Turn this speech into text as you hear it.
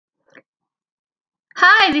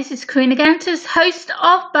Hi, this is Karina Gantus, host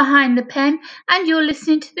of Behind the Pen, and you're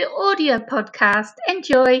listening to the audio podcast.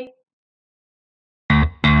 Enjoy.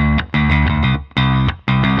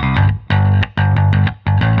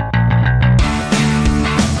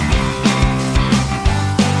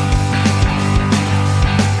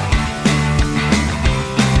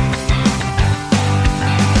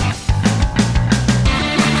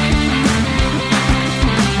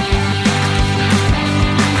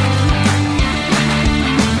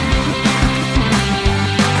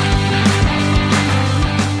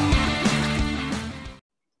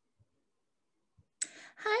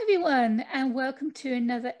 Hi, everyone, and welcome to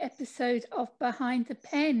another episode of Behind the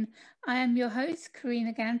Pen. I am your host,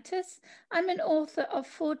 Karina Gantus. I'm an author of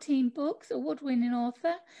 14 books, award-winning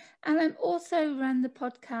author, and I'm also run the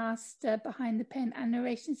podcast Behind the Pen and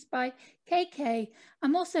narrations by KK.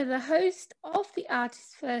 I'm also the host of the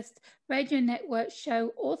Artist First Radio Network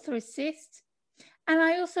show, Author Assist. And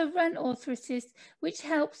I also run Author Assist, which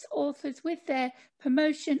helps authors with their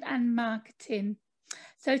promotion and marketing.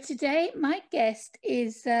 So today, my guest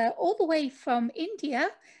is all the way from India,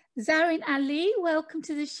 Zarin Ali. Welcome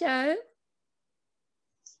to the show.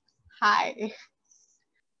 Hi.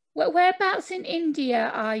 Whereabouts in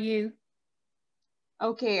India are you?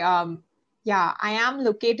 Okay. Yeah, I am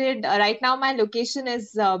located right now. My location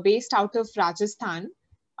is based out of Rajasthan.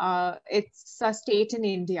 It's a state in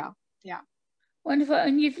India. Yeah. Wonderful.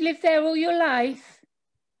 And you've lived there all your life?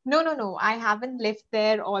 No. I haven't lived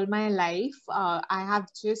there all my life. I have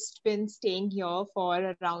just been staying here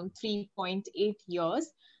for around 3.8 years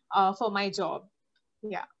for my job.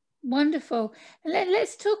 Yeah. Wonderful.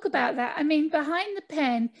 Let's talk about that. I mean, Behind the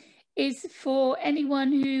Pen is for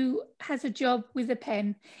anyone who has a job with a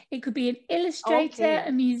pen. It could be an illustrator,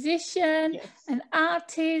 a musician, an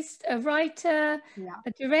artist, a writer,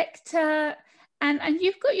 a director. And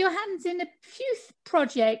you've got your hands in a few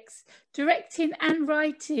projects, directing and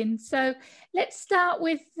writing. So let's start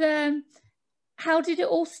with how did it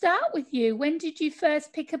all start with you? When did you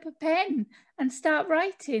first pick up a pen and start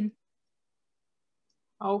writing?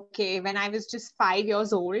 Okay, when I was just 5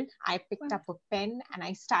 years old, I picked up a pen and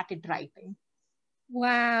I started writing.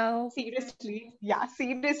 Wow. Seriously. Yeah,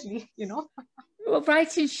 seriously,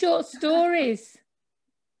 Writing short stories.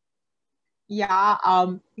 Yeah,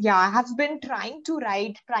 I have been trying to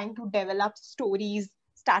develop stories,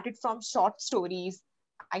 started from short stories.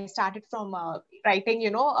 I started from writing,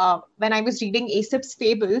 when I was reading Aesop's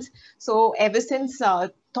Fables. So ever since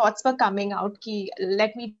thoughts were coming out,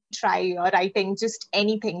 let me try writing just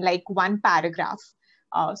anything, like one paragraph.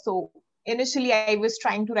 So initially I was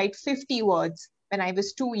trying to write 50 words when I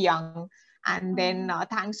was too young. And then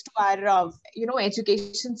thanks to our,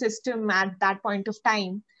 education system at that point of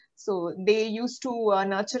time, so they used to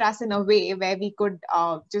nurture us in a way where we could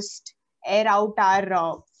just air out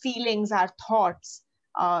our feelings, our thoughts,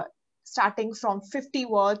 starting from 50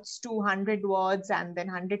 words to 100 words and then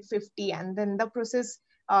 150. And then the process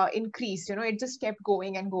increased, it just kept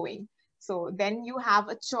going and going. So then you have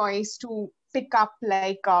a choice to pick up,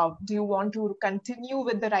 like, do you want to continue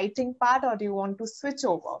with the writing part or do you want to switch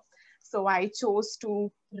over? So I chose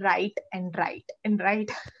to write and write and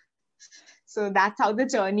write. So that's how the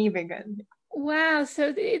journey began. Wow.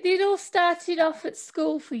 So it all started off at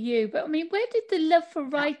school for you. But I mean, where did the love for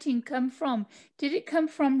writing come from? Did it come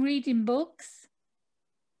from reading books?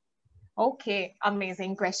 Okay,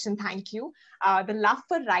 amazing question. Thank you. The love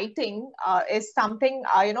for writing is something,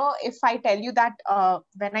 if I tell you that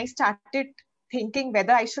when I started thinking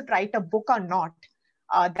whether I should write a book or not,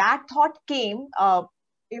 that thought came,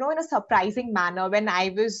 in a surprising manner when I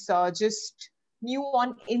was just new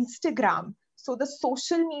on Instagram. So the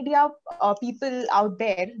social media people out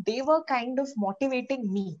there, they were kind of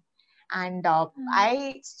motivating me. And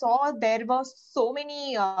I saw there were so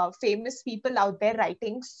many famous people out there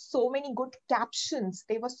writing so many good captions.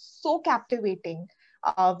 They were so captivating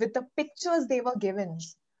with the pictures they were given.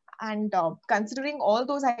 And considering all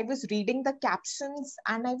those, I was reading the captions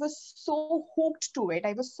and I was so hooked to it.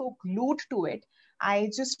 I was so glued to it.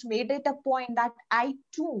 I just made it a point that I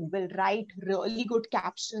too will write really good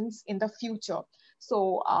captions in the future.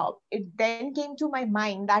 So it then came to my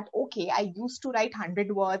mind that, okay, I used to write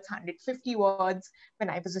 100 words, 150 words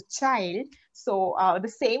when I was a child. So the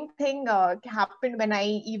same thing happened when I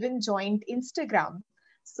even joined Instagram.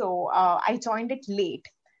 So I joined it late,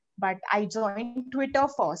 but I joined Twitter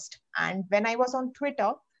first. And when I was on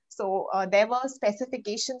Twitter, so there were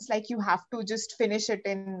specifications like you have to just finish it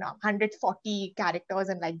in 140 characters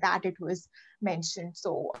and like that it was mentioned.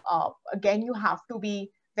 So again, you have to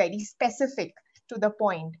be very specific to the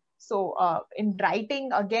point. So in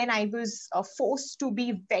writing, again, I was forced to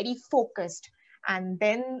be very focused. And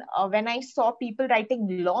then when I saw people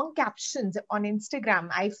writing long captions on Instagram,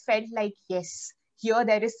 I felt like, yes, here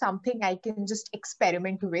there is something I can just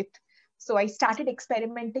experiment with. So I started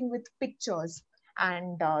experimenting with pictures.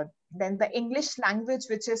 And then the English language,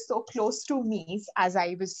 which is so close to me, as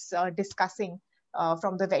I was discussing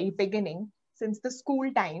from the very beginning, since the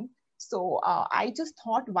school time. So I just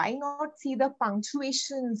thought, why not see the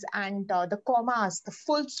punctuations and the commas, the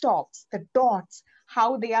full stops, the dots,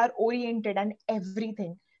 how they are oriented and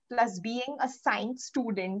everything. Plus, being a science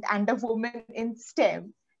student and a woman in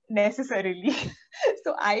STEM necessarily.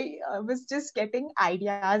 So I was just getting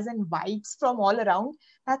ideas and vibes from all around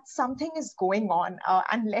that something is going on,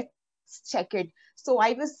 and let's check it. So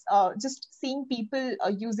I was just seeing people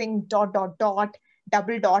using dot, dot, dot,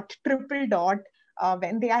 double dot, triple dot,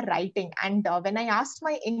 when they are writing. And when I asked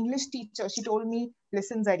my English teacher, she told me,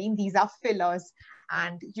 listen, Zareen, these are fillers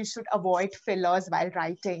and you should avoid fillers while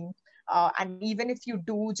writing. And even if you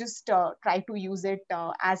do, just try to use it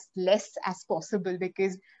as less as possible,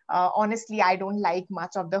 because honestly, I don't like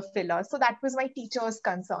much of the filler. So that was my teacher's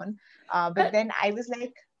concern. But then I was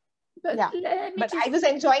like, yeah, but I was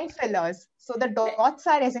enjoying fillers. So the dots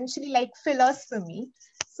are essentially like fillers for me.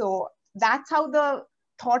 So that's how the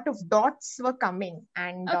thought of dots were coming.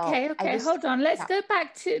 And okay, hold on. Let's go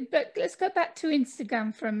back to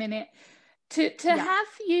Instagram for a minute. To have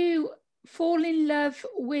you fall in love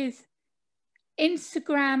with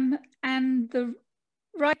Instagram and the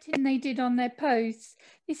writing they did on their posts,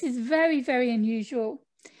 this is very, very unusual.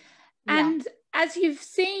 And as you've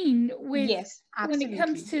seen with when it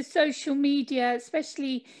comes to social media,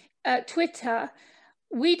 especially Twitter,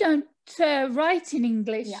 we don't write in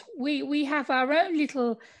English. We have our own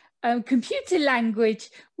little computer language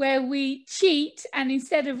where we cheat, and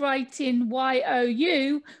instead of writing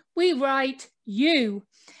YOU, we write you.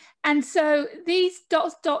 And so these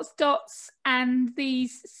dots, dots, dots, and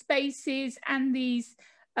these spaces and these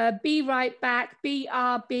be right back,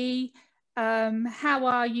 BRB, how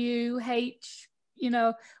are you, H, you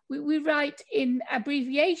know, we write in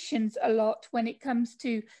abbreviations a lot when it comes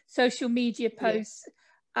to social media posts.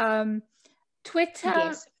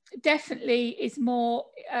 Twitter definitely is more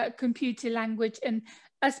computer language, and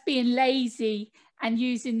us being lazy and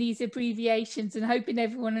using these abbreviations and hoping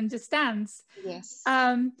everyone understands.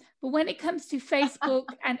 But when it comes to Facebook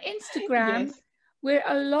and Instagram, we're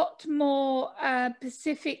a lot more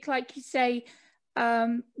specific, like you say.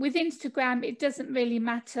 With Instagram, it doesn't really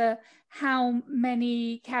matter how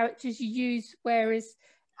many characters you use, whereas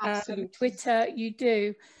Twitter, you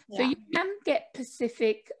do. So you can get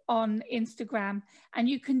specific on Instagram, and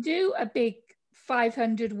you can do a big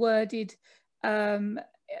 500 worded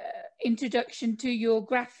introduction to your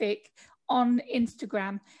graphic on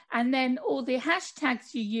Instagram. And then all the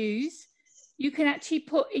hashtags you use, you can actually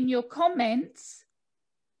put in your comments,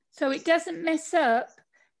 so it doesn't mess up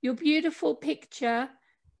your beautiful picture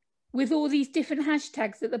with all these different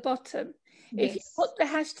hashtags at the bottom. If you put the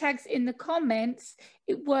hashtags in the comments,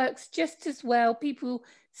 it works just as well. People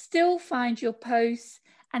still find your posts,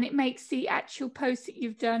 and it makes the actual post that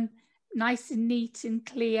you've done nice and neat and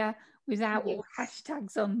clear without all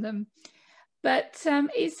hashtags on them. But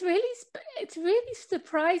it's really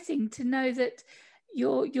surprising to know that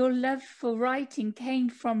your love for writing came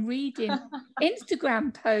from reading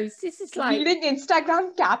Instagram posts. This is like reading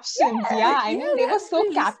Instagram captions. I mean, they were so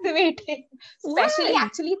really captivating. Especially,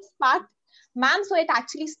 actually, it sparked, ma'am. So it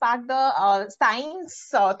actually sparked the science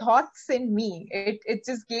thoughts in me. It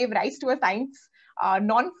just gave rise to a science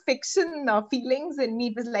non-fiction feelings in me.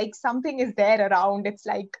 It was like something is there around. It's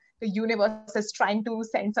like the universe is trying to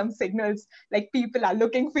send some signals, like people are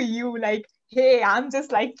looking for you, like, hey, I'm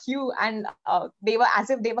just like you. And they were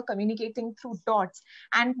as if they were communicating through dots.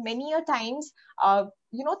 And many a times,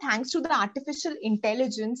 you know, thanks to the artificial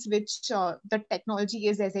intelligence, which the technology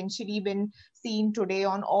is essentially been seen today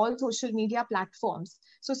on all social media platforms.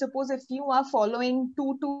 So suppose if you are following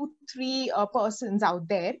 2 to 3 persons out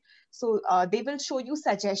there, so they will show you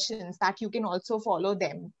suggestions that you can also follow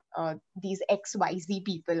them, these XYZ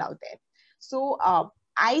people out there. So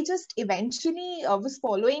I just eventually was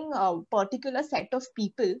following a particular set of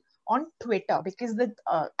people on Twitter, because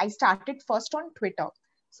I started first on Twitter.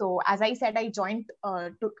 So as I said, I joined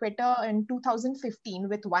Twitter in 2015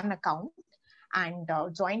 with one account, and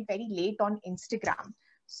joined very late on Instagram.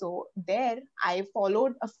 So there I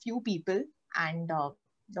followed a few people, and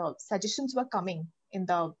the suggestions were coming in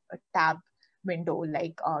the tab window,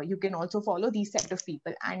 like you can also follow these set of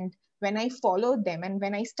people. And when I followed them and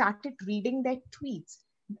when I started reading their tweets,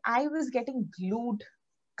 I was getting glued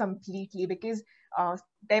completely, because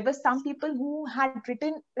there were some people who had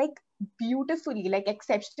written like beautifully, like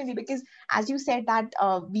exceptionally, because as you said that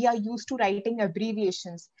we are used to writing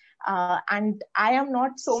abbreviations, and I am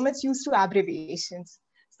not so much used to abbreviations.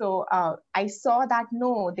 So I saw that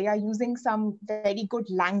no, they are using some very good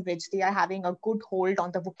language. They are having a good hold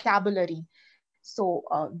on the vocabulary. So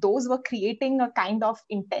those were creating a kind of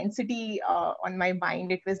intensity on my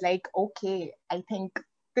mind. It was like, okay, I think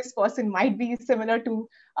this person might be similar to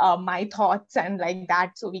my thoughts and like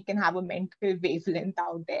that. So we can have a mental wavelength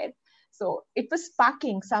out there. So it was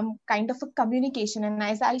sparking some kind of a communication. And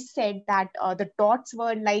as I said that the dots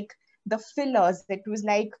were like the fillers. It was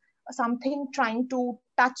like something trying to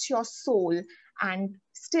touch your soul, and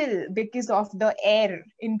still because of the air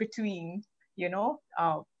in between, you know,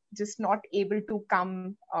 just not able to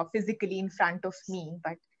come physically in front of me,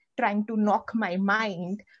 but trying to knock my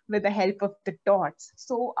mind with the help of the dots.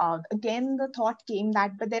 So again, the thought came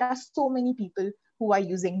that, but there are so many people who are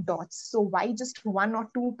using dots. So why just one or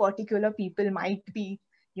two particular people might be,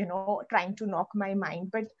 you know, trying to knock my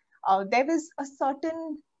mind? But there was a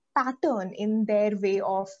certain pattern in their way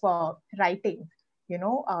of writing, you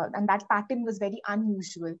know, and that pattern was very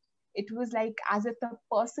unusual. It was like as if the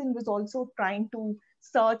person was also trying to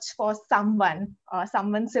search for someone,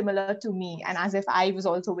 someone similar to me, and as if I was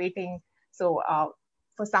also waiting so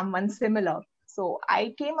for someone similar. So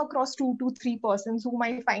I came across 2 to 3 persons whom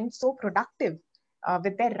I find so productive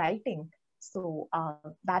with their writing. So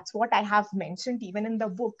that's what I have mentioned even in the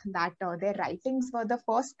book, that their writings were the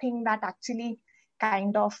first thing that actually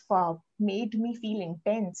kind of made me feel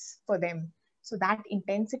intense for them. So that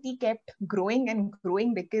intensity kept growing and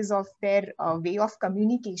growing because of their way of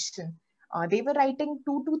communication. They were writing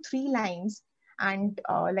 2 to 3 lines, and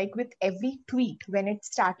like with every tweet when it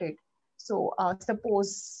started. So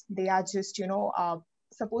suppose they are just, you know,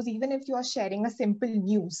 suppose even if you are sharing a simple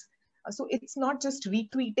news, so it's not just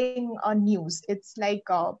retweeting a news. It's like,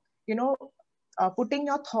 you know, putting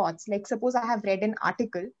your thoughts. Like suppose I have read an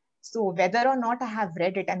article, so whether or not I have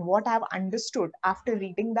read it and what I have understood after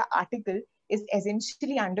reading the article is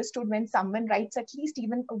essentially understood when someone writes at least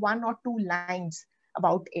even 1 or 2 lines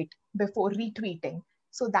about it before retweeting.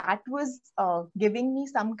 So that was giving me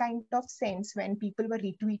some kind of sense when people were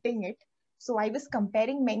retweeting it. So I was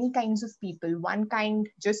comparing many kinds of people, one kind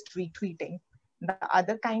just retweeting, the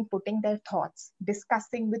other kind putting their thoughts,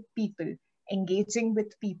 discussing with people, engaging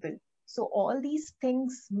with people. So all these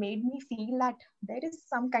things made me feel that there is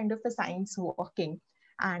some kind of a science working.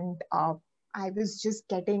 And I was just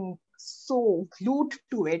getting so glued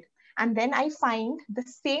to it. And then I find the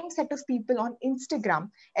same set of people on Instagram,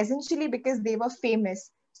 essentially because they were famous.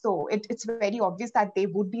 So it's very obvious that they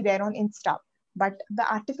would be there on Insta. But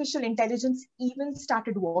the artificial intelligence even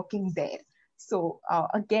started working there. So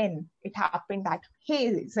again, it happened that,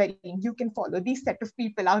 hey, Zareen, you can follow these set of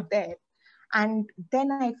people out there. And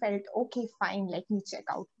then I felt, okay, fine, let me check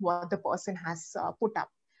out what the person has put up.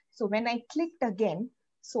 So when I clicked again,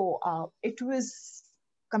 so it was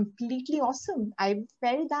completely awesome. I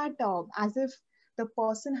felt that as if the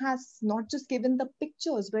person has not just given the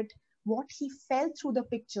pictures, but what he felt through the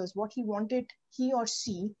pictures, what he wanted, he or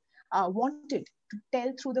she wanted to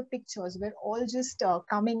tell through the pictures were all just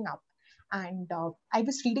coming up. And I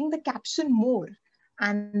was reading the caption more,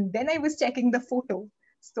 and then I was checking the photo.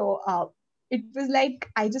 So it was like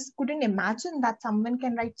I just couldn't imagine that someone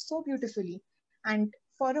can write so beautifully. And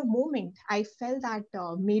for a moment, I felt that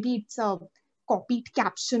maybe it's a copied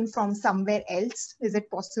caption from somewhere else. Is it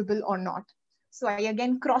possible or not? So I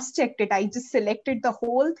again cross checked it. I just selected the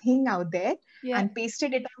whole thing out there and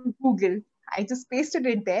pasted it on Google. I just pasted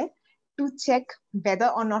it there to check whether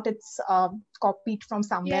or not it's copied from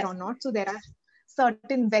somewhere or not. So there are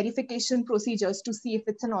certain verification procedures to see if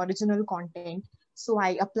it's an original content. So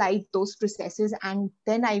I applied those processes, and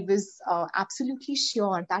then I was absolutely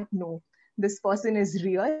sure that no, this person is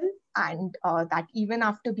real, and that even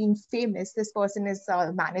after being famous, this person is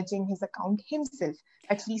managing his account himself,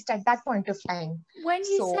 at least at that point of time. When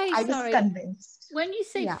you So say, I was sorry, convinced. when you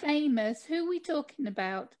say Yeah. famous, who are we talking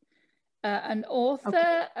about? An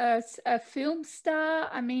author, Okay. a film star?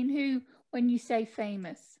 I mean, who, when you say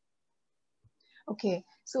famous? Okay,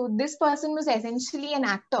 so this person was essentially an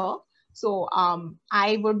actor. So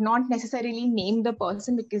I would not necessarily name the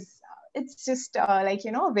person because it's just like,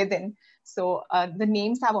 you know, within. So the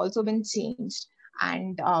names have also been changed.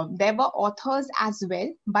 And there were authors as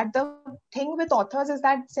well. But the thing with authors is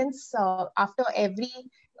that since after every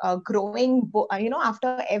growing book, you know,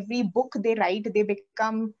 after every book they write, they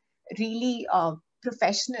become really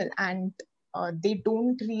professional, and they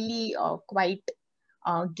don't really quite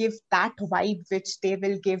give that vibe which they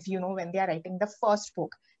will give, you know, when they are writing the first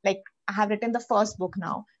book. Like I have written the first book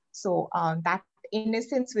now, so that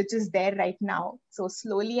innocence which is there right now. So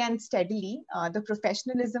slowly and steadily, the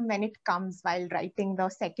professionalism when it comes while writing the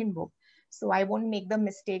second book. So I won't make the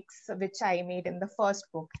mistakes which I made in the first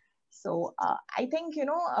book. So I think,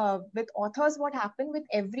 with authors, what happened with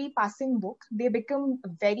every passing book, they become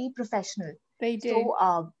very professional. They do.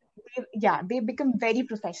 So they become very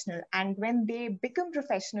professional. And when they become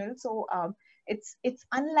professional, so it's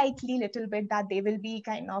unlikely little bit that they will be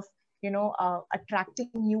kind of, attracting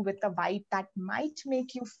you with a vibe that might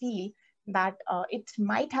make you feel that it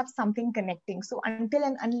might have something connecting. So until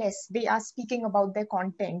and unless they are speaking about their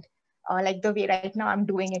content, like the way right now I'm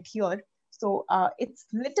doing it here, so it's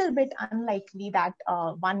little bit unlikely that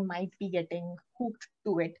one might be getting hooked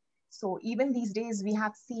to it. So even these days, we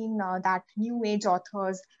have seen that new age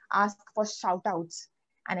authors ask for shout outs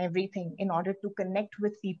and everything in order to connect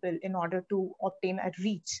with people, in order to obtain a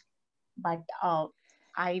reach. But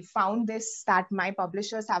I found this that my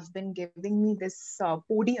publishers have been giving me this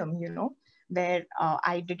podium, where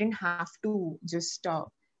I didn't have to just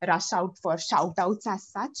rush out for shout outs as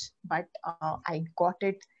such, but I got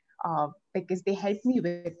it because they helped me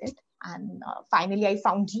with it. And finally, I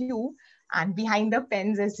found you, and Behind the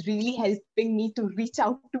Pens is really helping me to reach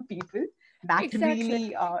out to people. That Exactly.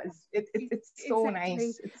 really, it's so Exactly.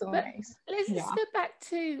 nice. It's so But nice. let's Yeah. go back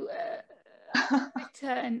to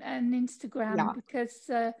Twitter and Instagram, Yeah. because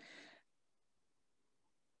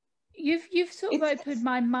you've sort of opened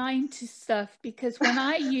my mind to stuff, because when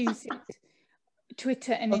I use it,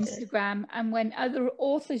 Twitter and Instagram, and when other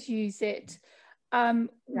authors use it,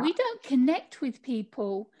 we don't connect with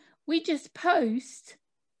people. We just post,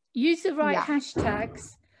 use the right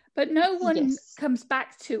hashtags, but no one comes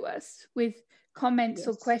back to us with comments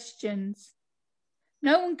or questions.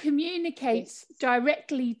 No one communicates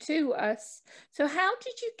directly to us. So how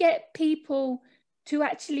did you get people to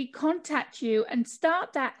actually contact you and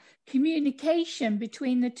start that communication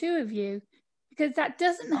between the two of you? Because that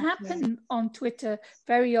doesn't happen on Twitter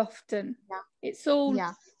very often. It's all,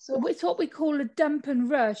 it's what we call a dump and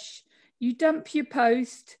rush. You dump your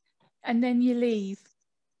post and then you leave.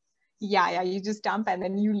 Yeah, you just dump and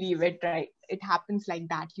then you leave it, right? It happens like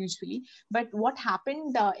that usually. But what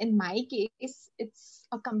happened in my case, it's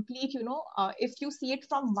a complete, if you see it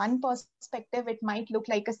from one perspective, it might look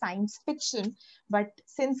like a science fiction. But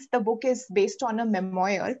since the book is based on a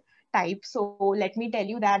memoir type, so let me tell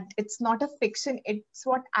you that it's not a fiction, it's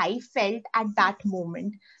what I felt at that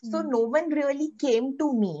moment. So no one really came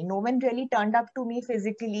to me, no one really turned up to me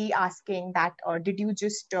physically asking that, did you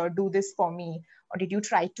just do this for me, or did you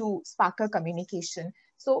try to spark a communication?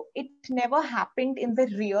 So it never happened in the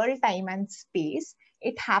real time and space.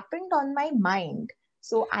 It happened on my mind.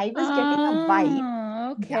 So I was getting a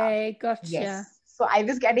vibe. Okay, gotcha. Yes. So I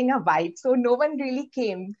was getting a vibe. So no one really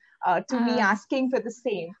came to me asking for the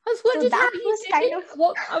same. I was wondering so that how you was did kind it. of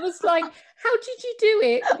What I was like, how did you do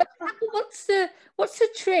it? What's the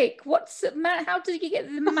trick? How do you get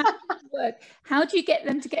the magic to work? How do you get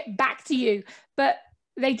them to get back to you? But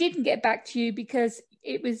they didn't get back to you because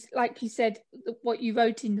it was, like you said, what you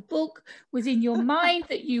wrote in the book was in your mind,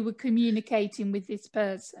 that you were communicating with this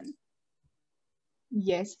person.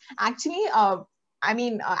 Yes, actually,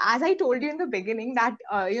 as I told you in the beginning that,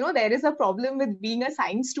 there is a problem with being a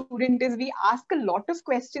science student is we ask a lot of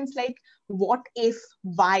questions like, what if,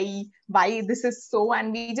 why this is so,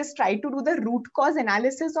 and we just try to do the root cause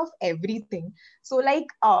analysis of everything. So like,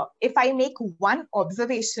 if I make one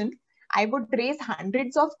observation, I would raise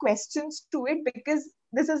hundreds of questions to it, because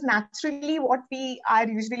this is naturally what we are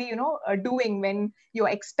usually, doing when you're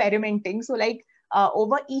experimenting. So like,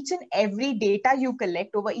 over each and every data you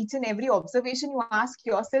collect, over each and every observation, you ask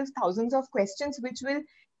yourself thousands of questions, which will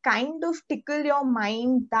kind of tickle your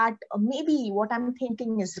mind that maybe what I'm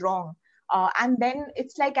thinking is wrong. And then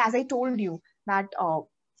it's like, as I told you, that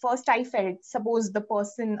first I felt, suppose the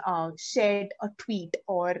person shared a tweet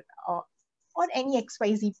or any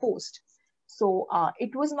XYZ post. So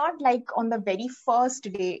it was not like on the very first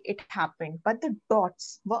day it happened, but the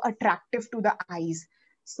dots were attractive to the eyes.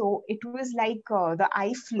 So it was like the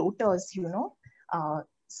eye floaters,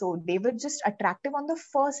 so they were just attractive on the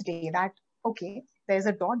first day that, okay, there's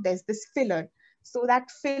a dot, there's this filler. So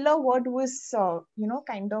that filler word was,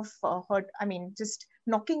 kind of hurt. I mean, just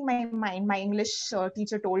knocking my mind. My English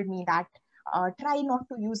teacher told me that try not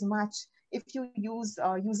to use much. If you use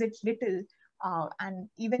it little, and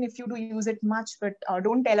even if you do use it much, but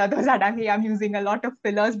don't tell others that I'm using a lot of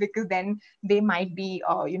fillers, because then they might be,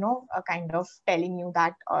 kind of telling you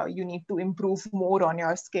that you need to improve more on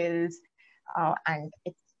your skills and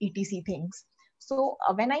etc things. So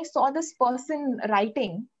when I saw this person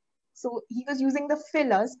writing, so he was using the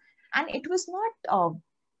fillers, and it was not,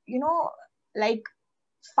 like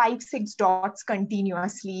 5-6 dots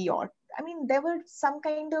continuously, or I mean there were some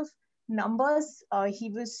kind of numbers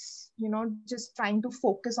he was just trying to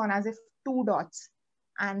focus on, as if 2 dots.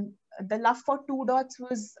 And the love for 2 dots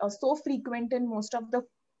was so frequent in most of the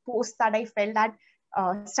posts that I felt that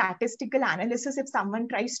statistical analysis, if someone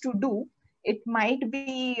tries to do, it might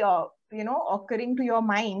be occurring to your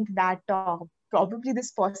mind that probably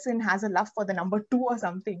this person has a love for the number 2 or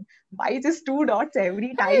something. Why just 2 dots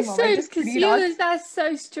every time, or why just 3 dots? That's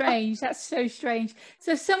so strange. That's so strange.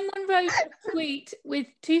 So someone wrote a tweet with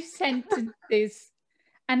 2 sentences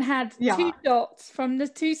and had 2 dots from the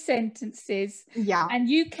 2 sentences. Yeah. And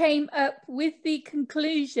you came up with the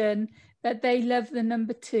conclusion that they love the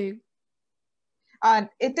number 2.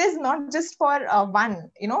 It is not just for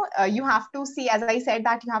one, you have to see, as I said,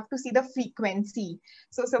 that you have to see the frequency.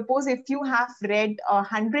 So suppose if you have read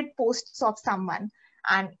 100 posts of someone,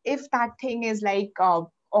 and if that thing is like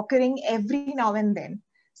occurring every now and then,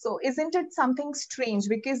 so isn't it something strange?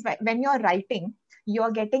 Because when you're writing,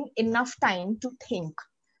 you're getting enough time to think.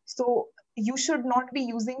 So you should not be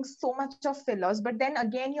using so much of fillers, but then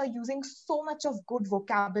again, you're using so much of good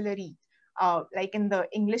vocabulary, like in the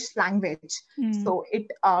English language. So it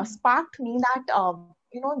sparked me that,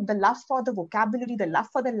 the love for the vocabulary, the love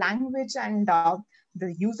for the language, and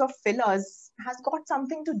the use of fillers has got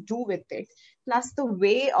something to do with it. Plus the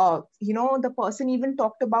way, the person even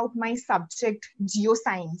talked about my subject,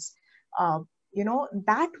 geoscience.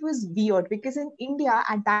 That was weird, because in India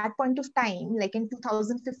at that point of time, like in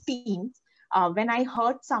 2015, when I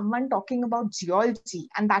heard someone talking about geology,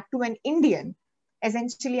 and that to an Indian,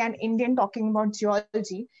 essentially an Indian talking about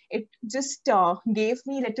geology, it just gave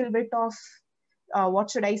me a little bit of,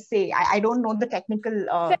 what should I say? I don't know the technical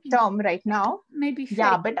term right now. Maybe.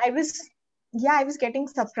 Yeah, but I was getting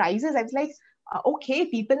surprises. I was like, okay,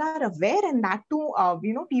 people are aware, and that too,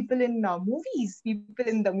 people in movies, people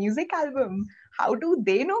in the music album, how do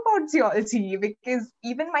they know about geology? Because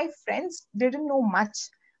even my friends didn't know much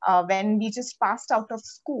when we just passed out of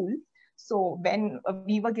school. So when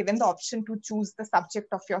we were given the option to choose the subject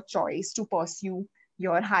of your choice to pursue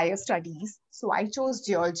your higher studies, so I chose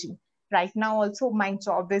geology. Right now also my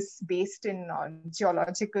job is based in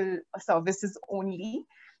geological services only.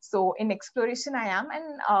 So in exploration I am,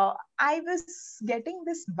 and I was getting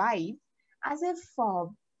this vibe as if,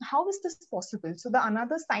 how is this possible? So the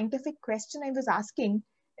another scientific question I was asking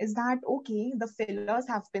is that, okay, the fillers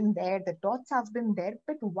have been there, the dots have been there,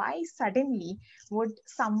 but why suddenly would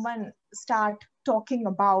someone start talking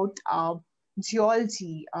about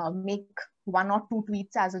geology, make 1 or 2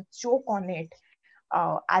 tweets as a joke on it,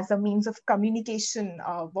 as a means of communication?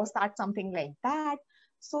 Was that something like that?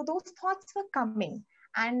 So those thoughts were coming,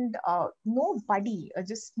 and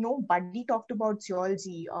just nobody talked about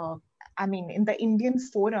geology. I mean, in the Indian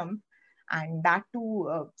forum, and that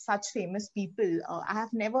to such famous people.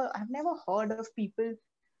 I've never heard of people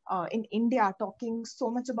in India talking so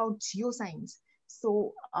much about geoscience.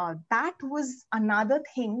 So that was another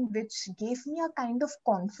thing which gave me a kind of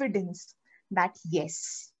confidence that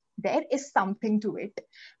yes, there is something to it.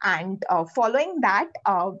 And following that,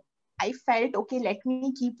 I felt, okay, let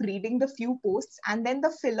me keep reading the few posts, and then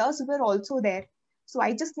the fillers were also there. So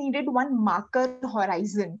I just needed one marker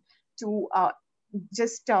horizon to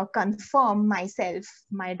just confirm myself,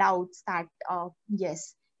 my doubts that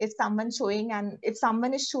yes, if someone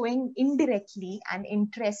is showing indirectly an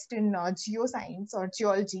interest in geoscience or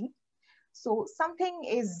geology, so something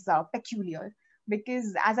is peculiar.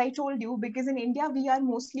 Because as I told you, because in India we are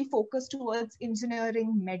mostly focused towards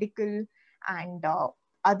engineering, medical, and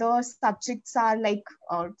other subjects are like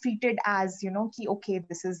treated as, okay,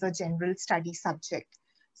 this is a general study subject.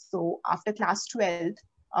 So after class 12th,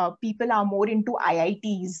 people are more into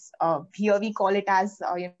IITs. Here we call it as,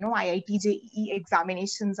 IIT JEE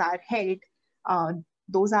examinations are held.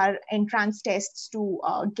 Those are entrance tests to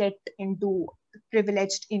get into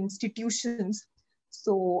privileged institutions.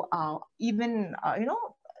 So even,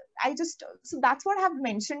 so that's what I have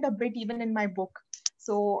mentioned a bit even in my book.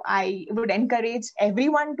 So I would encourage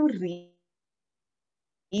everyone to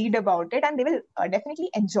read about it, and they will definitely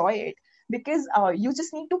enjoy it, because you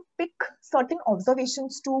just need to pick certain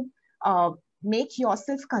observations to make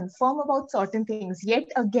yourself confirm about certain things. Yet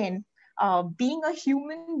again, being a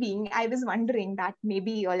human being, I was wondering that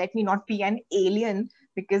maybe let me not be an alien,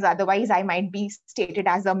 because otherwise I might be stated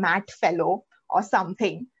as a MAT fellow or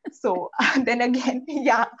something. So then again,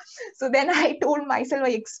 yeah. So then I told myself,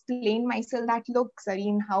 I explained myself that, look,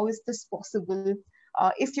 Zareen, how is this possible?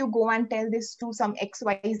 If you go and tell this to some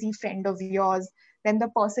XYZ friend of yours, then the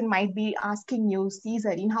person might be asking you, see,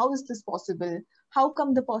 Zareen, how is this possible? how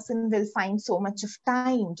come the person will find so much of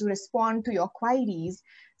time to respond to your queries?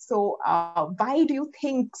 So why do you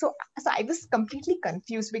think so I was completely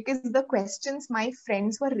confused, because the questions my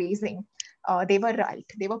friends were raising, they were right,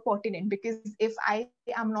 they were pertinent, because if I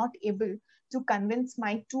am not able to convince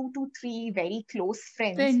my 2 to 3 very close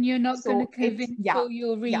friends, then you're not going to so it's convince all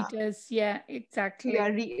your yeah readers. Yeah, exactly.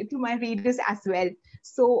 to my readers as well.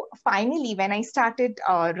 So finally, when I started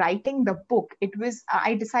writing the book, it was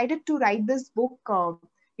I decided to write this book,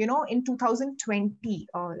 in 2020,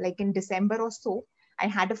 like in December or so. I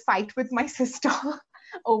had a fight with my sister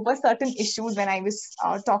over certain issues when I was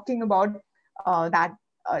talking about that.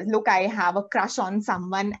 Look, I have a crush on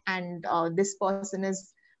someone, and this person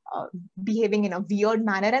is behaving in a weird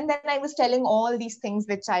manner. And then I was telling all these things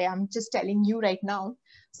which I am just telling you right now.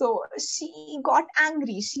 So she got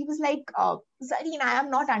angry. She was like, Zareen, I am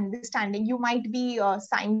not understanding. You might be a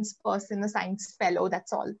science person, a science fellow,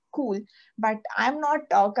 that's all cool. But I'm not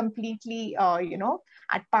completely,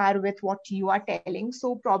 at par with what you are telling.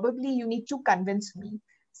 So probably you need to convince me.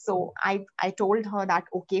 So I told her that,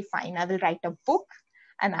 okay, fine, I will write a book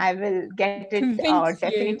and I will get it Convince you.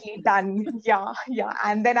 definitely done. Yeah, yeah.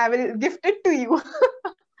 And then I will gift it to you.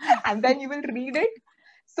 And then you will read it.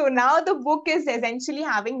 So now the book is essentially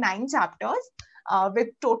having 9 chapters with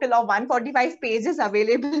total of 145 pages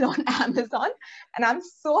available on Amazon. And I'm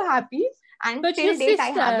so happy. And But till date, I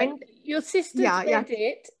haven't. your sister's Yeah, yeah, read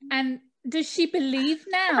it, and does she believe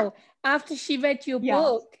now after she read your yeah.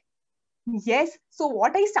 book? Yes. So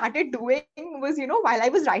what I started doing was, while I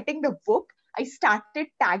was writing the book, I started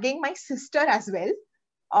tagging my sister as well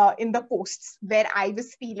in the posts where I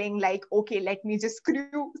was feeling like, okay, let me just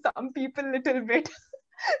screw some people a little bit.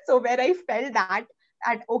 So where I felt that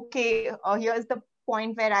okay, here's the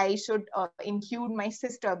point where I should include my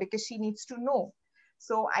sister because she needs to know.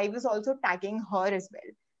 So I was also tagging her as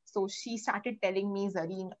well. So she started telling me,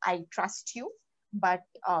 Zareen, I trust you, but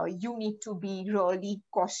you need to be really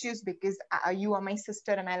cautious because you are my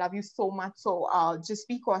sister and I love you so much. So just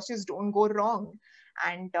be cautious, don't go wrong.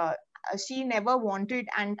 And she never wanted,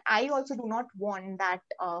 and I also do not want that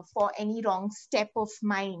for any wrong step of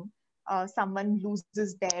mine, someone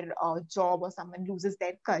loses their job or someone loses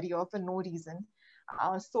their career for no reason.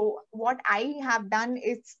 So what I have done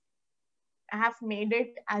is I have made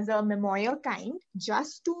it as a memoir kind,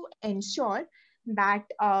 just to ensure that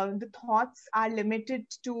the thoughts are limited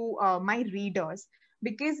to my readers,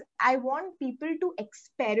 because I want people to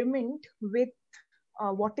experiment with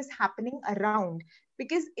what is happening around.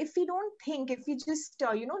 Because if we don't think, if we just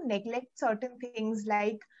neglect certain things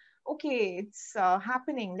like, okay, it's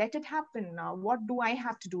happening, let it happen, what do I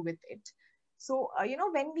have to do with it? So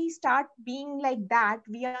when we start being like that,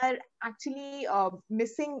 we are actually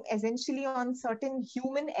missing essentially on certain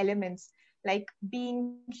human elements, like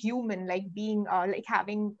being human, like being like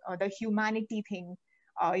having the humanity thing.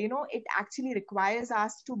 It actually requires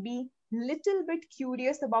us to be little bit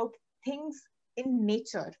curious about things in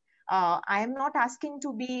nature. I am not asking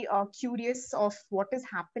to be curious of what is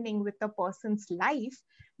happening with a person's life,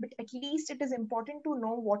 but at least it is important to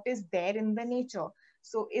know what is there in the nature.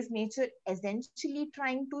 So is nature essentially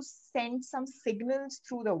trying to send some signals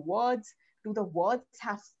through the words? Do the words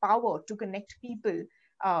have power to connect people?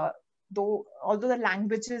 Though although the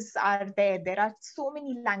languages are there are so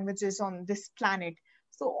many languages on this planet.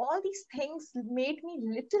 So all these things made me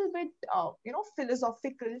little bit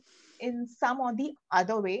philosophical in some or the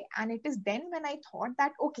other way. And it is then when I thought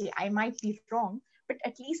that, okay, I might be wrong, but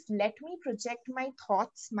at least let me project my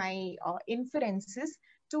thoughts, my inferences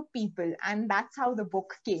to people. And that's how the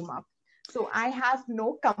book came up. So I have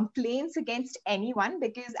no complaints against anyone,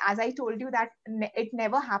 because as I told you that it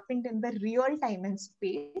never happened in the real time and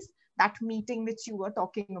space, that meeting which you were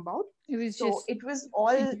talking about. It was So just it was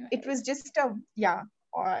all, it was just a, yeah,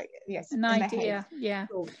 yes, an in the head. idea. Yeah.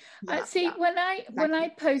 So yeah, See, yeah, when I exactly.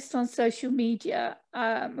 post on social media,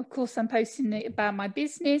 of course I'm posting it about my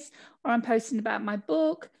business, or I'm posting about my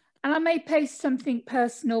book, and I may post something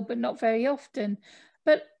personal, but not very often.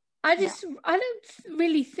 But I don't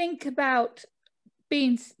really think about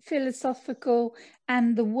being philosophical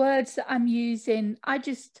and the words that I'm using. I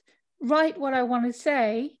just write what I want to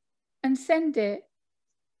say and send it.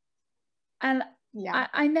 And Yeah.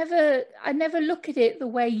 I never look at it the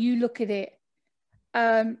way you look at it,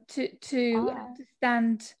 to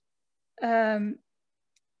understand the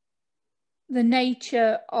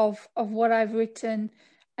nature of what I've written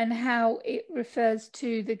and how it refers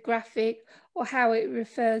to the graphic or how it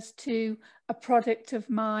refers to a product of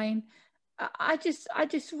mine. I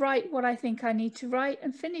just write what I think I need to write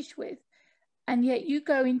and finish with. And yet you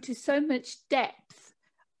go into so much depth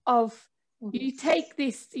of You take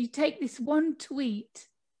this one tweet,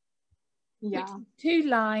 Yeah. which is 2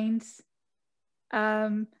 lines,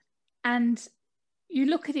 and you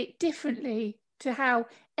look at it differently to how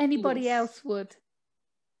anybody else would.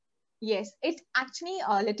 Yes, it actually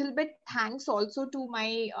a little bit thanks also to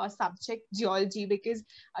my subject geology, because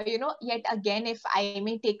yet again, if I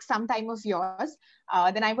may take some time of yours,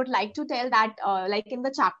 then I would like to tell that like in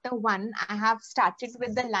the chapter 1, I have started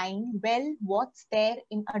with the line, well, what's there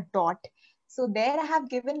in a dot? So there I have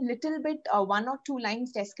given little bit 1 or 2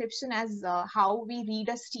 lines description as how we read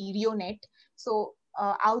a stereo net. So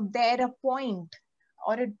out there, a point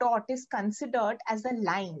or a dot is considered as a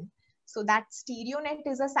line. So that stereo net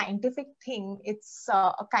is a scientific thing. It's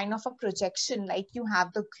a kind of a projection, like you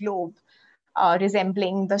have the globe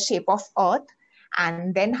resembling the shape of Earth,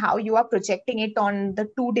 and then how you are projecting it on the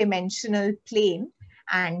 2-dimensional plane.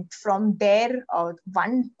 And from there,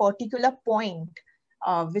 one particular point,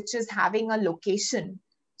 which is having a location.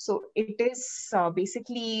 So it is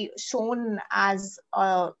basically shown as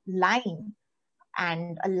a line,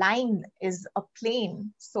 and a line is a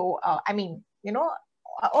plane. So,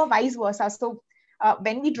 or vice versa. So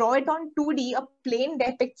when we draw it on 2D, a plane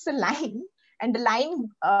depicts a line, and the line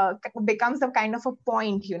becomes a kind of a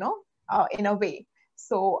point, in a way.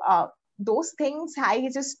 So those things I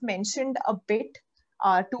just mentioned a bit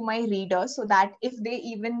to my readers, so that if they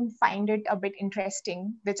even find it a bit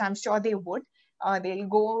interesting, which I'm sure they would, they'll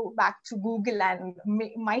go back to Google and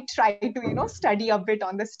might try to, study a bit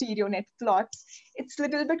on the stereo net plots. It's a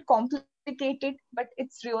little bit complicated, but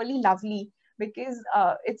it's really lovely, because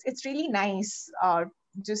it's really nice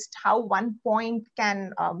just how one point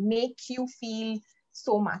can make you feel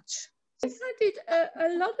so much. You've had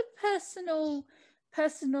a lot of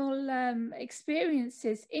personal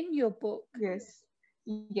experiences in your book.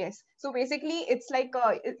 Yes. So basically, it's like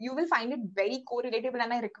you will find it very correlatable,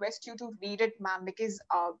 and I request you to read it, ma'am, because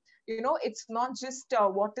it's not just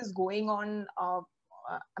what is going on.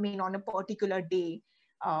 On a particular day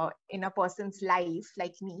in a person's life,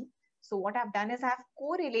 like me. So what I've done is I've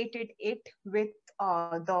correlated it with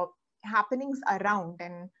the happenings around,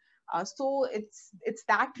 and so it's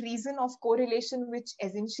that reason of correlation which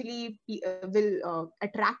essentially will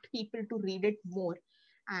attract people to read it more.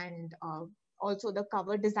 And also the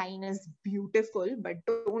cover design is beautiful, but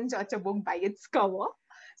don't judge a book by its cover.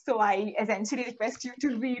 So I essentially request you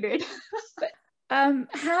to read it.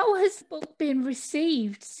 How has the book been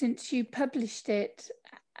received since you published it?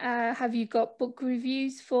 Have you got book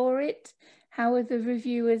reviews for it? How have the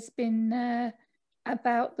reviewers been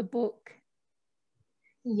about the book?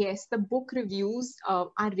 Yes, the book reviews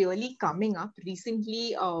are really coming up.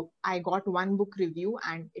 Recently, I got one book review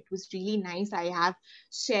and it was really nice. I have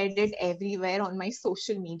shared it everywhere on my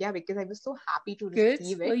social media because I was so happy to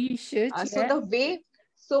receive it. Well, you should.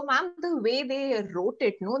 So ma'am, the way they wrote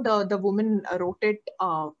it, the woman wrote it,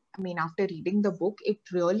 after reading the book, it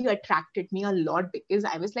really attracted me a lot, because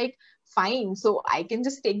I was like, fine, so I can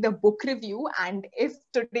just take the book review, and if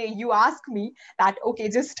today you ask me that, okay,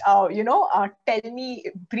 just tell me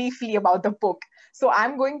briefly about the book, so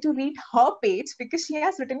I'm going to read her page because she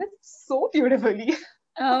has written it so beautifully.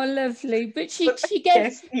 Oh, lovely! But she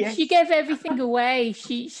gave everything away.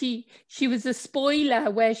 She was a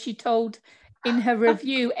spoiler where she told in her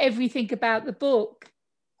review everything about the book.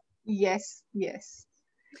 Yes.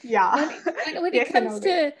 Yeah. When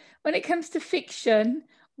it comes to fiction,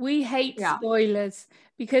 we hate spoilers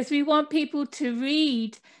because we want people to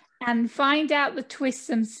read and find out the twists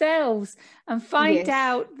themselves and find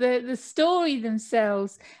out the story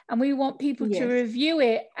themselves, and we want people to review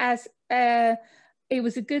it as it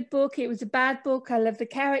was a good book, it was a bad book, I love the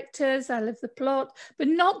characters, I love the plot, but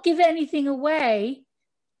not give anything away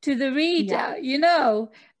to the reader,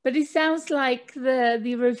 But it sounds like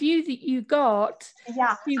the review that you got.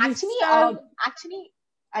 Yeah, actually,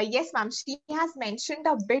 yes, ma'am. She has mentioned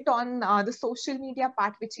a bit on the social media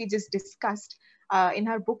part, which we just discussed in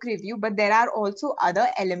her book review. But there are also other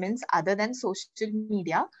elements other than social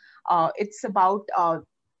media. It's about how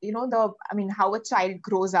a child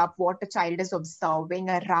grows up, what a child is observing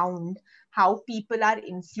around, how people are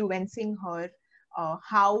influencing her.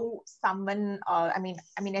 How someone,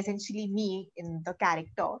 essentially me in the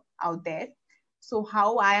character out there. So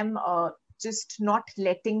how I am just not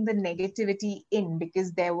letting the negativity in,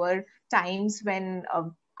 because there were times when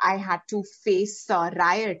I had to face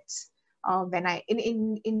riots when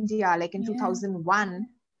in India, like in 2001.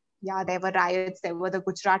 Yeah, there were riots, there were the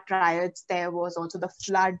Gujarat riots, there was also the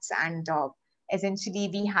floods, and essentially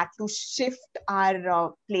we had to shift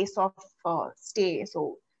our place of stay.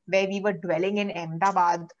 So where we were dwelling in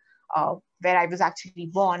Ahmedabad, where I was actually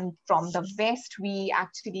born. From the west, we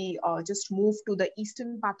actually just moved to the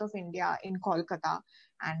eastern part of India in Kolkata,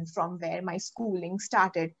 and from where my schooling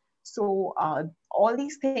started. So all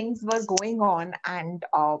these things were going on, and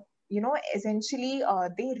essentially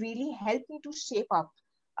they really helped me to shape up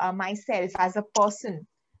myself as a person.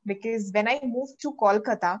 Because when I moved to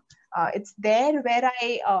Kolkata, it's there where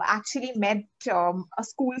I actually met a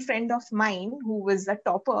school friend of mine who was a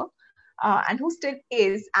topper, and who still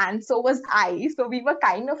is, and so was I. So we were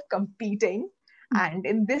kind of competing, and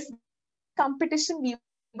in this competition, we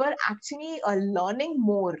were actually learning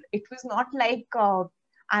more. It was not like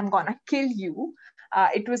I'm gonna kill you.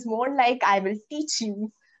 It was more like I will teach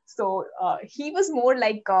you. So he was more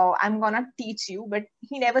like I'm gonna teach you, but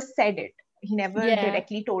he never said it. He never Yeah.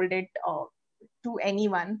 directly told it to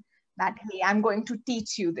anyone that, hey, I'm going to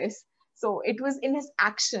teach you this. So it was in his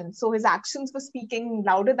actions. So his actions were speaking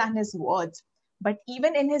louder than his words. But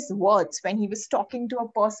even in his words, when he was talking to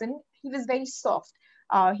a person, he was very soft.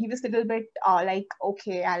 He was a little bit like,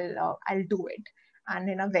 okay, I'll do it, and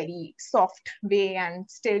in a very soft way, and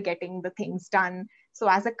still getting the things done. So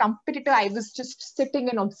as a competitor, I was just sitting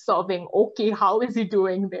and observing, okay, how is he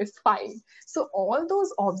doing this? Fine. So all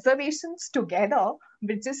those observations together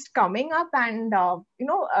were just coming up, and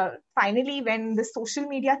finally, when the social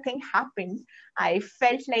media thing happened, I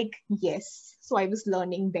felt like, yes. So I was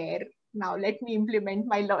learning there. Now let me implement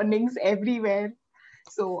my learnings everywhere.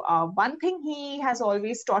 So one thing he has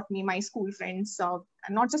always taught me, my school friends,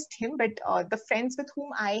 not just him, but the friends with whom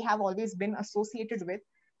I have always been associated with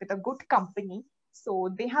a good company. So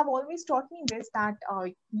they have always taught me this, that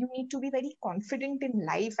you need to be very confident in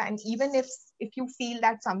life, and even if you feel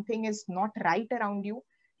that something is not right around you,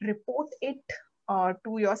 report it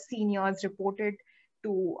to your seniors, report it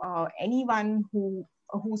to anyone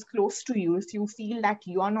who's close to you. If you feel that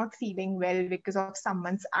you are not feeling well because of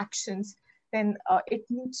someone's actions, then it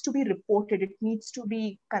needs to be reported, it needs to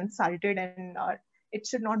be consulted, and it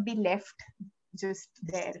should not be left just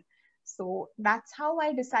there. So that's how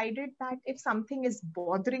I decided that if something is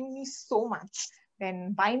bothering me so much,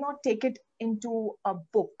 then why not take it into a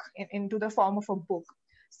book, into the form of a book.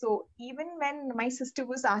 So even when my sister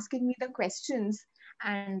was asking me the questions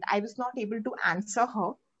and I was not able to answer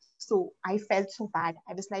her, so I felt so bad.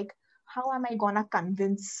 I was like, how am I gonna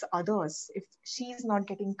convince others if she's not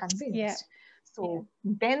getting Yeah. convinced? So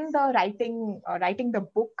then the writing the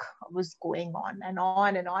book was going on and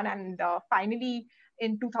on and on, and finally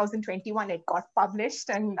in 2021 it got published,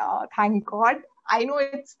 and thank God. I know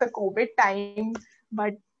it's the COVID time,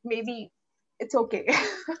 but maybe it's okay.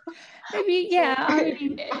 Maybe, So yeah. I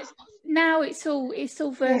mean, now it's all yes,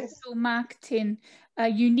 virtual marketing.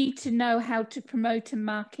 You need to know how to promote and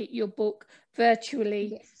market your book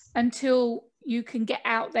virtually yes, until you can get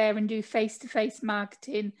out there and do face-to-face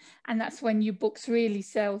marketing, and that's when your books really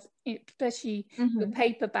sell, especially your mm-hmm.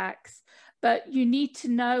 paperbacks. But you need to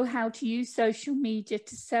know how to use social media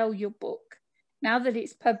to sell your book. Now that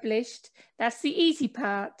it's published, that's the easy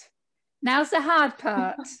part. Now's the hard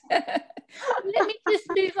part. Let me just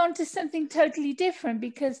move on to something totally different,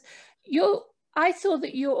 because I saw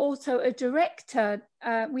that you're also a director.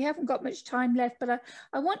 We haven't got much time left, but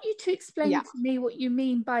I want you to explain Yeah. to me what you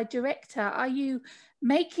mean by director. Are you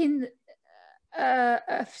making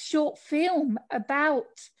a short film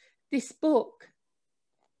about this book?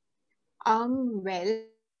 Well,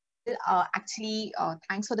 actually,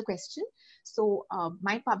 thanks for the question. So,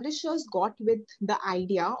 my publishers got with the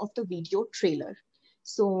idea of the video trailer.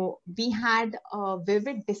 So, we had a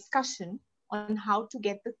vivid discussion on how to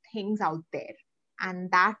get the things out there,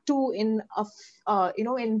 and that too in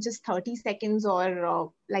in just 30 seconds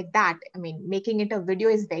or like that. I mean, making it a video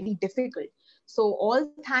is very difficult. So,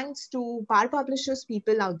 all thanks to Power Publishers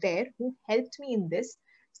people out there who helped me in this.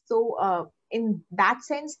 So, in that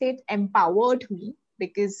sense, they empowered me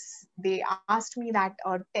because they asked me that,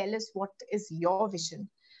 tell us what is your vision.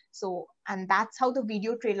 So, and that's how the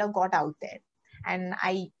video trailer got out there. And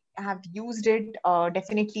I have used it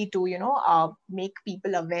definitely to, make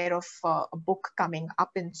people aware of a book coming up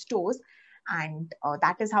in stores. And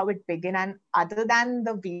that is how it began. And other than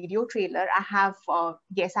the video trailer, I have,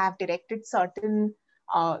 yes, I have directed certain,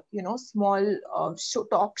 small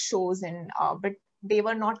talk shows, and but they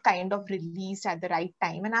were not kind of released at the right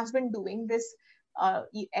time. And I've been doing this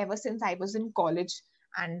ever since I was in college.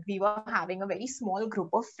 And we were having a very small group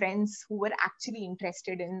of friends who were actually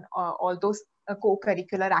interested in all those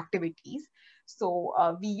co-curricular activities. So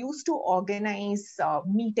we used to organize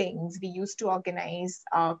meetings, we used to organize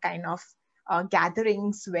kind of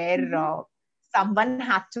gatherings where someone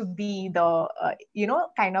had to be the,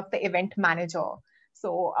 kind of the event manager.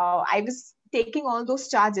 So I was taking all those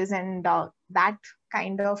charges, and that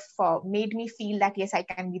kind of made me feel that yes, I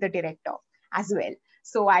can be the director as well.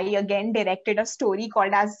 So I again directed a story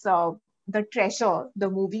called as The Treasure, the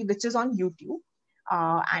movie, which is on YouTube.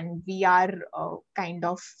 And we are kind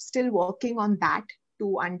of still working on that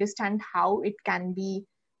to understand how it can be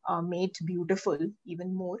made beautiful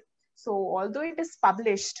even more. So although it is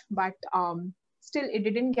published, but still it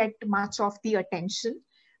didn't get much of the attention.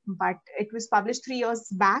 But it was published 3 years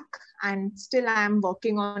back, and still I am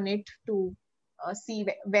working on it to see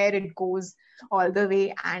where it goes all the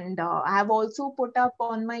way. And I have also put up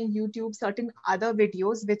on my YouTube certain other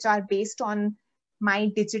videos which are based on my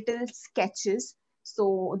digital sketches.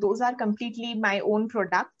 So those are completely my own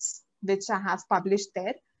products which I have published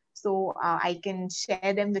there. So I can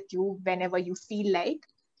share them with you whenever you feel like.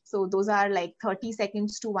 So those are like 30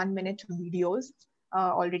 seconds to 1 minute videos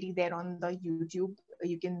already there on the YouTube.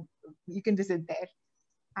 You can visit there.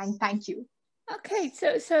 And thank you. Okay,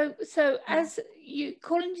 so as you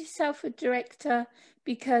calling yourself a director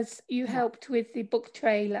because you helped with the book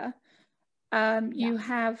trailer, you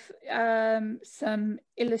have some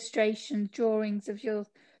illustration drawings of yours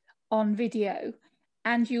on video,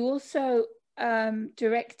 and you also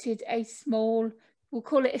directed a small, we'll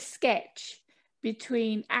call it a sketch,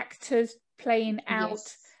 between actors playing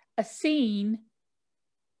out a scene.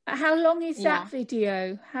 How long is that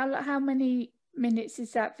video? How many minutes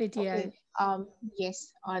is that video? Okay.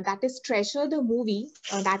 Yes, that is Treasure the movie.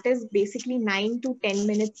 That is basically 9 to 10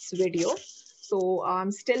 minutes video. So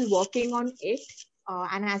I'm still working on it.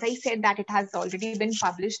 And as I said, that it has already been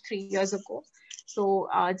published 3 years ago. So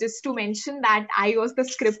just to mention that I was the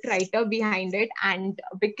script writer behind it, and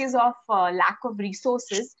because of lack of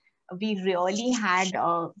resources, we really had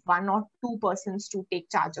 1 or 2 persons to take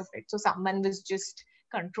charge of it. So someone was just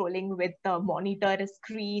controlling with the monitor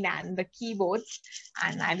screen and the keyboards,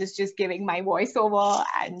 and I was just giving my voiceover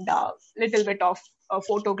and a little bit of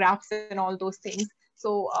photographs and all those things.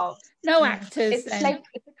 So no actors. It's like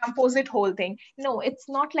it's a composite whole thing. No, it's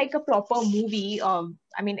not like a proper movie.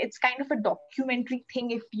 I mean, it's kind of a documentary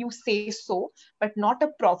thing, if you say so, but not a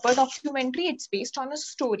proper documentary. It's based on a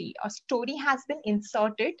story. A story has been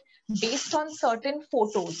inserted based on certain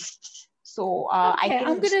photos. So okay, I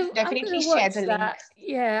can definitely share the link.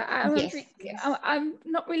 Yeah, I'm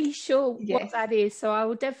not really sure what that is, so I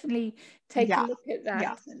will definitely take a look at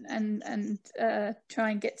that and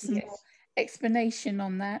try and get some more explanation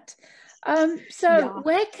on that. So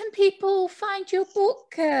where can people find your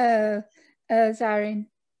book, Zareen?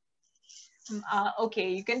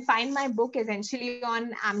 Okay, you can find my book essentially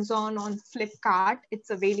on Amazon, on Flipkart. It's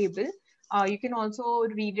available. You can also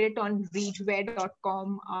read it on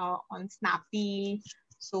readware.com, on Snapdeal.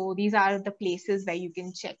 So these are the places where you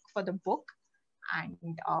can check for the book.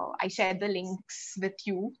 And I share the links with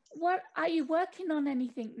you. What are you working on?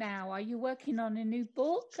 Anything now? Are you working on a new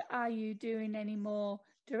book? Are you doing any more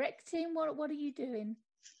directing? What are you doing?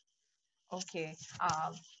 Okay.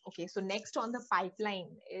 Okay. So next on the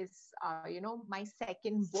pipeline is, my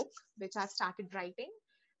second book, which I started writing,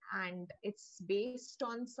 and it's based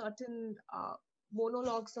on certain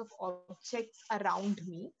monologues of objects around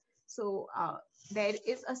me. So there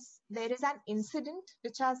is an incident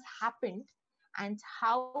which has happened, and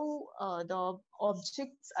how the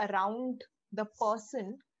objects around the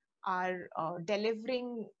person are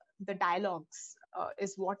delivering the dialogues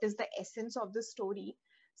is what is the essence of the story.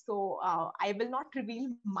 So I will not reveal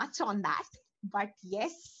much on that, but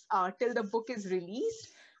yes, till the book is released,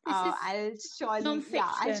 I'll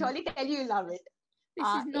surely tell you love it. This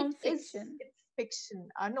is non-fiction. It's fiction.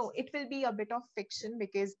 No, it will be a bit of fiction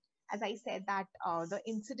because, as I said, that the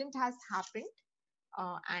incident has happened,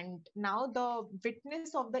 and now the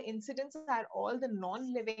witness of the incidents are all the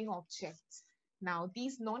non-living objects. Now,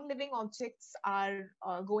 these non-living objects are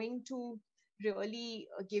going to really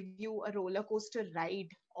give you a roller coaster ride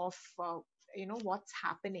of what's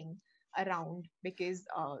happening around, because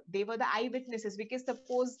they were the eyewitnesses. Because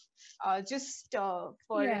suppose just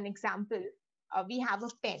for an example, we have a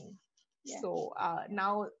pen. So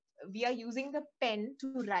now we are using the pen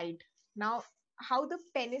to write. Now how the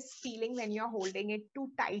pen is feeling when you're holding it too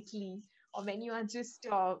tightly, or when you are just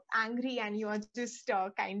angry and you are just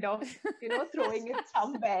kind of throwing it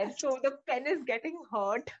somewhere, so the pen is getting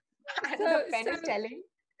hurt and the pen is telling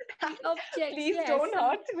objects, please don't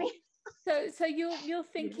hurt me. So you're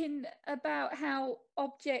thinking about how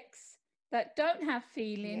objects that don't have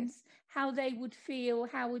feelings, how they would feel,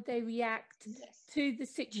 how would they react to the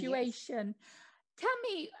situation. Tell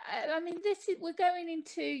me, I mean, we're going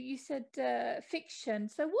into, you said fiction.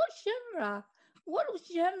 So what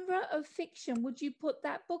genre of fiction would you put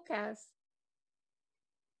that book as?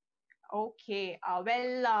 Okay.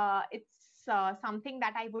 It's something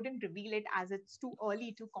that I wouldn't reveal it as it's too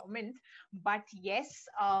early to comment. But yes,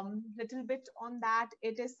 little bit on that.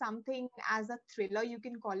 It is something as a thriller, you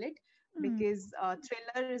can call it, Mm. because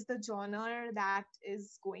thriller is the genre that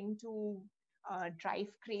is going to drive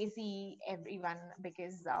crazy everyone.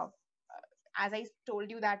 Because as I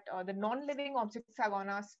told you that the non-living objects are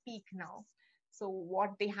gonna speak now. So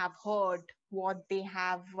what they have heard, what they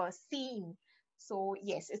have seen, so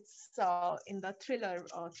yes, it's in the thriller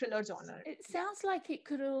genre. It Yeah. sounds like it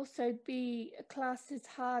could also be classed as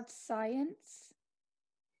hard science,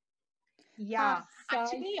 hard Yeah.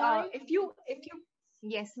 Actually, sci-fi. if you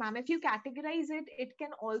yes, ma'am, if you categorize it, it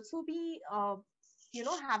can also be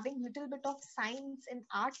having little bit of science and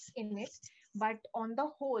arts in it. But on the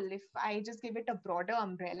whole, if I just give it a broader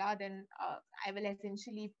umbrella, then I will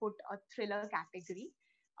essentially put a thriller category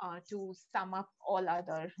to sum up all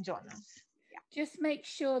other genres. Yeah. Just make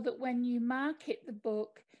sure that when you market the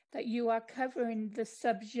book that you are covering the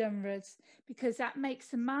subgenres, because that makes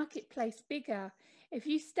the marketplace bigger. If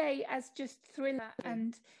you stay as just thriller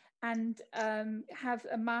and have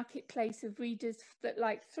a marketplace of readers that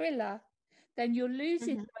like thriller, then you're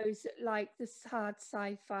losing Mm-hmm. those that like the hard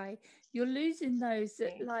sci-fi. You're losing those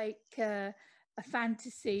that Okay. like a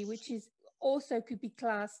fantasy, which is also could be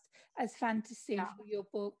classed as fantasy Yeah. for your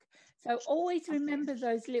book. So always Okay. remember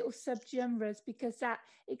those little subgenres, because that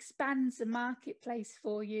expands the marketplace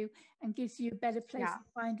for you and gives you a better place Yeah.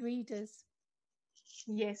 to find readers.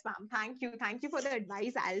 Yes, ma'am. Thank you. Thank you for the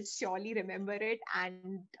advice. I'll surely remember it.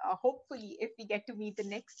 And hopefully, if we get to meet the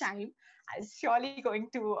next time, I'll surely going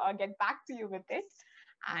to get back to you with it.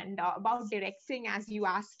 And about directing, as you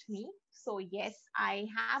asked me. So, yes, I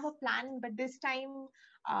have a plan, but this time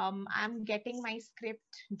I'm getting my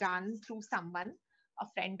script done through someone, a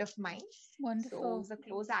friend of mine. So, Wonderful. it's a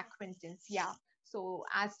close acquaintance. Yeah. So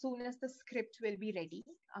as soon as the script will be ready,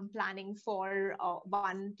 I'm planning for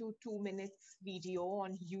 1 to 2 minutes video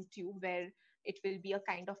on YouTube where it will be a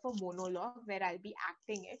kind of a monologue where I'll be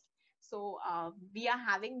acting it. So we are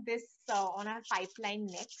having this on our pipeline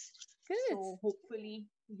next. Good. So hopefully,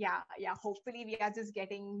 yeah, hopefully we are just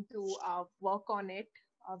getting to work on it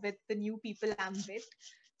with the new people I'm with.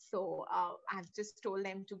 So I've just told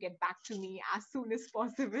them to get back to me as soon as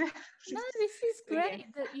possible. No, this is So yes,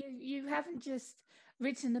 great that you haven't just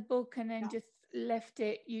written a book and then yeah, just left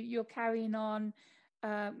it. You're carrying on,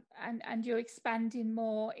 and you're expanding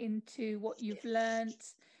more into what you've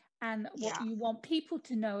learnt and what yeah, you want people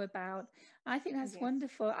to know about. I think that's yes.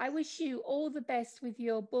 wonderful. I wish you all the best with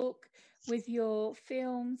your book, with your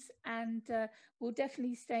films, and we'll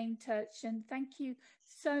definitely stay in touch. And thank you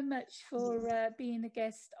so much for Yes. being a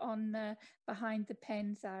guest on Behind the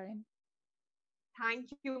Pen, Zarin. Thank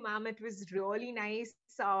you, ma'am. It was really nice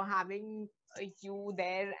having you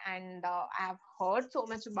there, and I have heard so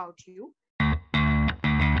much about you.